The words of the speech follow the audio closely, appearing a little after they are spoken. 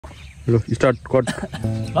ल start cut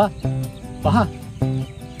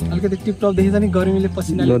अलिकति tiptop देखिन्छ नि गर्मीले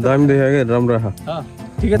पसिना ल दामी देख्यो के राम्रो राख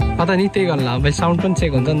ठिकै पता नि त्यही गर्नु भाइ साउन्ड पनि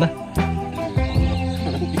चेक हुन्छ नि त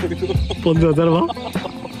 15,000 भयो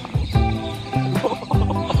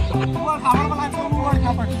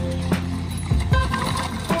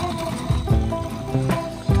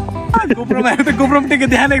गोप्रोमा टेके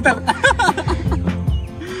ध्यान एकताल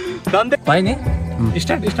भाइ नि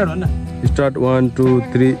स्टार्ट भन्न स्टार्ट 1 2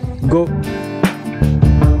 3 गो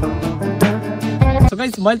सो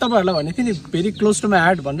गाइस मैले तपाईहरुलाई भनेको थिएँ नि very close to my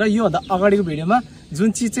heart भनेर यो भन्दा अगाडिको भिडियोमा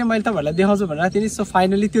जुन चीज चाहिँ मैले तपाईहरुलाई देखाउँछु भनेर थिएँ नि सो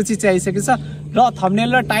फाइनली त्यो चीज चाहिँ आइसकेको छ र थम्बनेल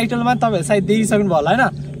र टाइटलमा तपाईहरु सायद देखिसक्नु भयो होला हैन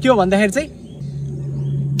के हो भन्दाखेरि चाहिँ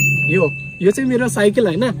यो चाहिँ मेरो साइकल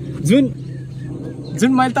हैन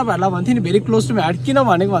जुन मैले तपाईहरुलाई भन्थे नि very close to my heart किन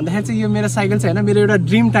भनेको भन्दाखेरि चाहिँ यो मेरो साइकल चाहिँ हैन मेरो एउटा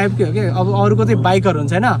ड्रिम टाइपको हो के अब अरूको चाहिँ बाइकहरु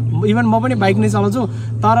हुन्छ हैन इभन म पनि बाइक नै चलाउँछु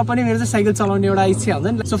तर पनि मेरो चाहिँ साइकल चलाउने एउटा इच्छा हुन्छ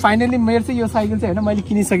नि सो फाइनली मेरो चाहिँ यो साइकल चाहिँ हैन मैले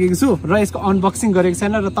किनिसकेको छु र यसको अनबक्सिङ गरेको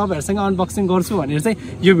छैन र तपाईहरुसँग अनबक्सिङ गर्छु भनेर चाहिँ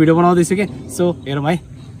यो भिडियो बनाउँदै छु के सो हेरौँ है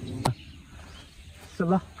सो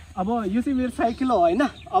ल अब यो चाहिँ मेरो साइकल हो हैन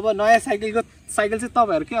अब नयाँ साइकल चाहिँ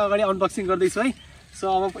तपाईहरुकै अगाडि अनबक्सिङ गर्दै छु है सो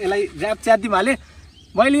अब यसलाई र्याप च्यादिम हाले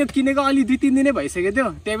मैले यो किनेको अलि 2-3 दिनै भइसक्यो थियो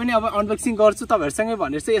त्यही पनि अब अनबक्सिङ गर्छु तपाईहरुसँगै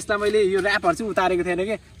भनेर चाहिँ यसलाई मैले यो र्यापहरु चाहिँ उतारेको थिएन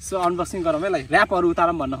के सो अनबक्सिङ गरौँ है ल र्यापहरु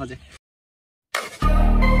उतारम भन्न खोजे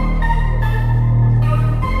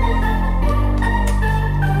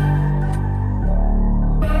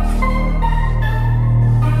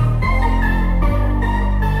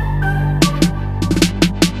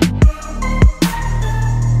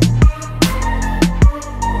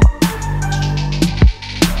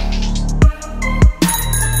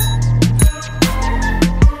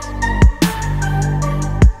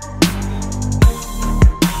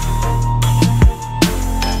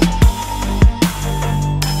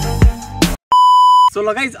सो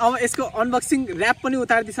ल गाइज अब यसको अनबक्सिङ र्याप पनि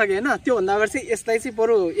उतारिदिसके हैन त्यो भन्दा अगाडि चाहिँ यसलाई चाहिँ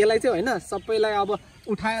बरु यसलाई चाहिँ हैन सबैलाई अब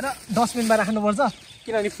उठाएर डस्टबिनमा राख्नुपर्छ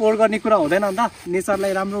किनभने फोल्ड गर्ने कुरा हुँदैन नि त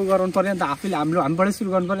नेचरलाई राम्रो गराउनु पर्यो नि त हामीबाटै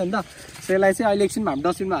सुरु गर्नु पर्यो नि त सो यसलाई चाहिँ अहिले एकछिनमा हामी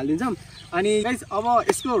डस्टबिनमा हालिदिन्छौँ अनि गाइज अब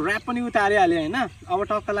यसको र्याप पनि उतारिहालेँ हैन अब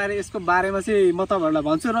टक्क लाएर यसको बारेमा चाहिँ म तपाईहरुलाई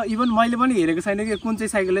भन्छु र इभन मैले पनि हेरेको छैन कि कुन चाहिँ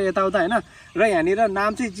साइकल हो यताउता हैन र यहाँनिर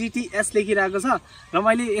नाम चाहिँ GTS लेखिरहेको छ र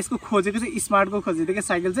मैले यसको खोजेको चाहिँ स्मार्टको खोजेको थिएँ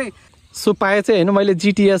साइकल चाहिँ सो पाएँ चाहिँ हैन मैले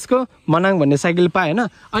GTS को मनाङ भन्ने साइकल पाएँ हैन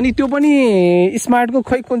अनि त्यो पनि स्मार्टको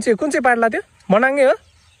खोइ कुन चाहिँ पार्टला त्यो मनाङै हो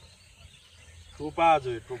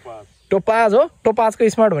टोपाज हो टोपाजको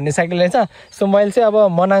स्मार्ट भन्ने साइकल रहेछ सो मैले चाहिँ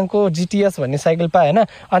अब मनाङको GTS भन्ने साइकल पाएँ हैन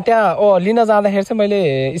अनि त्यहाँ लिन जाँदाखेरि चाहिँ मैले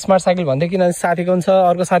स्मार्ट साइकल भन्दै किनभने साथीको पनि छ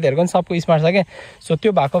अर्को साथीहरुको पनि सबको स्मार्ट छ के सो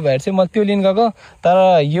त्यो भएको भएर चाहिँ मैले त्यो लिन गएको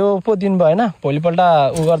तर यो पो दिन भयो हैन भोलिपल्ट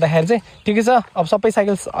उ गर्दाखेरि चाहिँ ठिकै छ अब सबै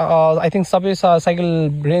साइकल आई थिंक सबै साइकल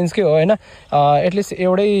रेन्जकै हो हैन एटलिस्ट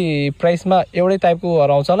एउटै प्राइसमा एउटै टाइपको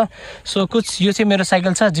आउँछ होला सो कुछ यो चाहिँ मेरो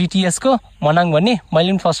साइकल छ GTS को मनाङ भन्ने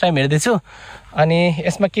मैले पनि फर्स्ट टाइम हेर्दै छु अनि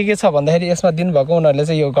यसमा के छ भन्दाखेरि यसमा दिनुभएको उनीहरूले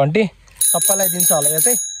चाहिँ यो घन्टी सबैलाई दिन्छ होला यो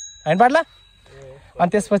चाहिँ हैन पार्ला अनि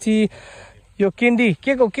त्यसपछि यो केन्डी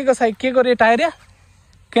के को रे टायर या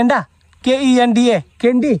केन्डा KENDA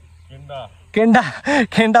केन्डी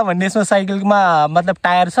केन्डा भन्ने यसमा साइकलमा मतलब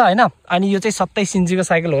टायर छ हैन अनि यो चाहिँ 27 इन्चीको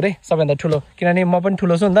साइकल हो रे सबैभन्दा ठुलो किनभने म पनि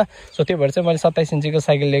ठुलो छु नि त सो त्यो भएर चाहिँ मैले 27 इन्चीको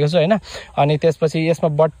साइकल लिएको छु हैन अनि त्यसपछि यसमा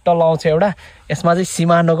बट्टल आउँछ एउटा यसमा चाहिँ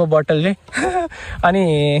सिमानोको बट्टलले अनि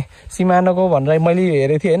सिमानोको भनेर मैले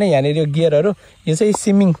हेरेको थिएँ हैन यहाँनिर यो गियरहरु यो चाहिँ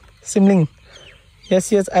सिमलिङ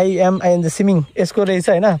SHIMING सिमिङ यसको रहेछ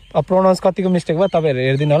हैन प्रोनाउन्स कतिको मिस्टेक भयो तपाईहरु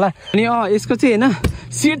हेर्दिनु होला अनि यसको चाहिँ हैन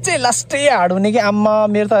सिट चाहिँ लास्टै हार्ड हुने कि आम्मा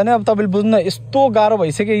मेरो त हैन अब तपाईले बुझ्नु यस्तो गाह्रो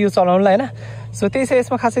भइसक्यो यो चलाउनलाई हैन सो त्यही छ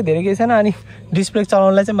यसमा खासै धेरै केही छैन अनि डिस्क ब्रेक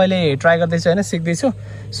चलाउनलाई चाहिँ मैले ट्राई गर्दैछु हैन सिक्दैछु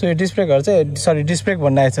सो यो डिस्क ब्रेकहरु चाहिँ सरी डिस्क ब्रेक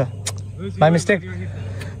भन्नु आएछ माइ मिस्टेक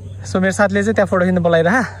सो मेरो साथीले चाहिँ त्यहाँ फोटो खिच्न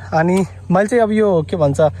बोलाइरह अनि मैले चाहिँ अब यो के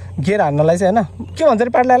भन्छ गियर हान्नलाई चाहिँ हैन के भन्छ रे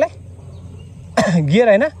पार्लालाई गियर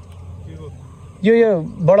हैन यो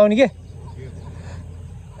बढाउने के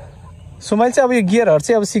सो मैले चाहिँ अब यो गियरहरु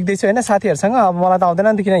चाहिँ अब सिक्दैछु हैन साथीहरुसँग अब मलाई त आउँदैन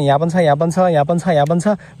नि त किन यहाँ पनि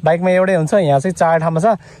छ बाइकमा एउटै हुन्छ यहाँ चाहिँ 4 ठाउँमा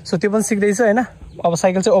छ सो त्यो पनि सिक्दैछु हैन अब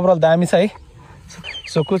साइकल चाहिँ ओभरअल दामी छ है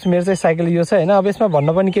सो कुछ मेरो चाहिँ साइकल यो छ हैन अब यसमा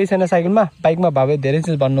भन्नु पनि केही छैन साइकलमा बाइकमा भावे धेरै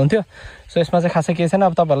चीज भन्नुहुन्थ्यो सो यसमा चाहिँ खासै केही छैन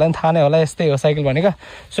अब तपाईहरुलाई पनि थाहा नै होला यस्तै हो साइकल भनेको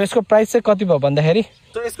सो यसको प्राइस चाहिँ कति भयो भन्दाखेरि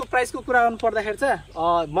सो यसको प्राइसको कुरा गर्नु पर्दाखेरि चाहिँ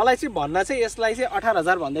मलाई चाहिँ भन्न चाहिँ यसलाई चाहिँ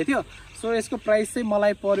 18,000 भन्दै थियो सो यसको प्राइस चाहिँ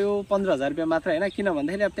मलाई पर्यो 15,000 रुपैयाँ मात्र हैन किन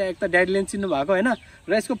भन्दाखेरि अब त्यहाँ एक त ड्याडीले चिन्नु भएको हैन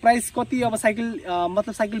र यसको प्राइस कति अब साइकल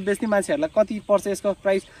मतलब साइकल बेच्ने मान्छेहरुलाई कति पर्छ यसको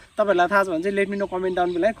प्राइस तपाईहरुलाई थाहा छ भने चाहिँ let me know comment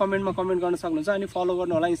down below कमेन्टमा comment गर्न सक्नुहुन्छ अनि फलो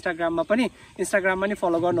गर्नु होला इन्स्टाग्राममा पनि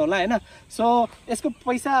फलो गर्नु होला हैन सो यसको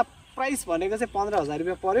पैसा प्राइस भनेको चाहिँ 15,000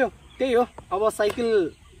 रुपियाँ पर्यो। त्यही हो, अब साइकल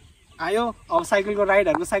आयो, अब साइकलको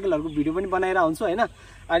राइडहरूको साइकलहरूको भिडियो पनि बनाएर हुन्छु होइन।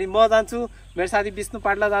 अनि म जान्छु, मेरो साथी विष्णु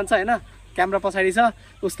पाटला जान्छ होइन, क्यामेरा पछाडि छ,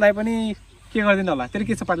 उसलाई पनि के गरिदिनु होला? तेरो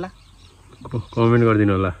के छ पाटला? कमेन्ट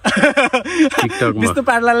गरिदिनु होला टिकटकमा। विष्णु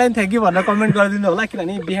पाटलालाई पनि थ्याङ्क यू भनेर कमेन्ट गरिदिनु होला,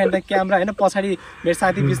 किनभने बिहाइन्ड द क्यामेरा होइन पछाडि मेरो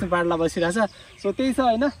साथी विष्णु पाटला बसिरहेछ। सो त्यही छ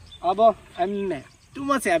होइन। अब आइएम टु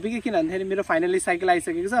मच ह्याप्पी कि किन भन्दाखेरि मेरो फाइनली साइकल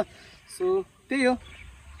आइसकेको छ। सो त्यही हो,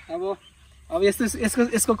 अब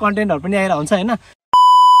यसको कन्टेन्टहरू पनि आएर हुन्छ होइन।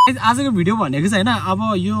 आजको भिडियो भनेको चाहिँ होइन,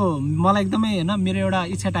 अब यो मलाई एकदमै होइन मेरो एउटा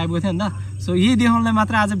इच्छा टाइपको थियो नि त। सो यही देखाउनलाई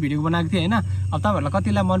मात्र आज भिडियो बनाएको थिएँ होइन। अब तपाईँहरूलाई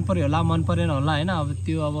कतिलाई मन पर्यो होला, मन परेन होला होइन, अब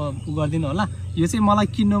त्यो अब उ गरिदिनु होला। यो चाहिँ मलाई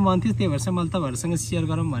किन्नु मन थियो, त्यही भएर चाहिँ मैले तपाईँहरूसँग सेयर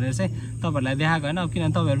गरौँ भनेर चाहिँ तपाईँहरूलाई देखाएको होइन। अब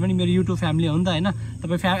किनभने तपाईँहरू पनि मेरो युट्युब फ्यामिली हो नि त होइन,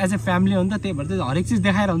 तपाईँ एज ए फ्यामिली हो नि त, त्यही भएर चाहिँ हरेक चिज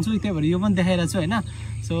देखाएर हुन्छु, त्यही भएर यो पनि देखाइरहेको छु होइन।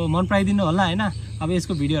 सो मन पराइदिनु होला होइन। अब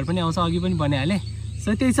यसको भिडियोहरू पनि आउँछ, अघि पनि भनिहालेँ।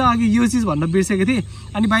 सो त्यही छ, अघि यो चिज भन्न बिर्सेको थिएँ।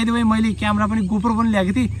 अनि बाइ द वे मैले क्यामेरा पनि गोप्रो पनि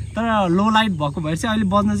ल्याएको थिएँ, तर लो लाइट भएको भएर चाहिँ अहिले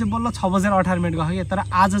बज्न चाहिँ बल्ल 6:18 गएको क्या। तर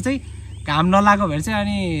आज चाहिँ घाम नलागेको भएर चाहिँ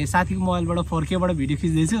अनि साथीको मोबाइलबाट 4Kबाट video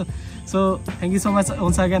खिच्दैछु। So thank you so much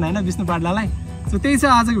हुन्छ अगेन होइन विष्णु पाटलालाई। सो त्यही छ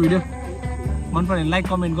आजको भिडियो। मन पऱ्यो भने लाइक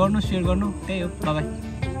कमेन्ट गर्नु, सेयर गर्नु। त्यही हो, बाइ।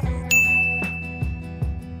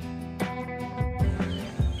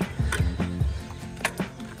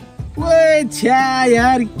 छ्या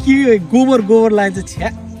यार के गोबर लाग्छ छ्या।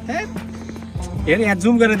 हेर यहाँ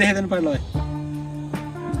जुम गरेर देखाइदिनु पर्ला भाइ,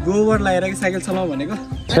 गोबर लगाएर कि साइकल चलाऊ भनेको।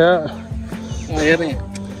 हेर यहाँ।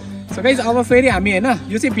 सो गाइस अब फेरि हामी होइन,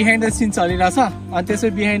 यो चाहिँ बिहाइन्ड द सिन चलिरहेछ। अनि त्यसै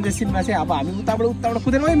बिहाइन्ड द सिनमा चाहिँ अब हामी उताबाट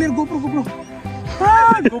कुदेर मेरो गोप्रोमा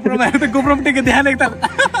हेर त, गोप्रोमा टेकेको देखाएन एक ताल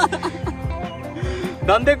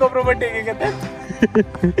धन्दै गोप्रोमा टेकेको त।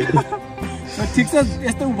 ठिक छ,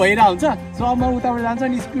 यस्तो भइरहेको हुन्छ। सो अब म उताबाट जान्छ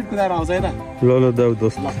अनि स्पिड कुदाएर आउँछ है त। ल दाउ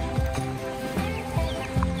दोस्त।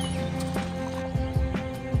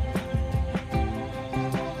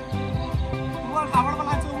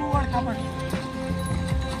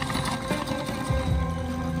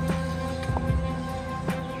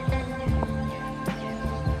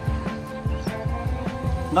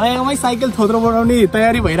 नयाँमै साइकल थोत्रो बनाउने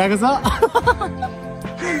तयारी भइरहेको छ।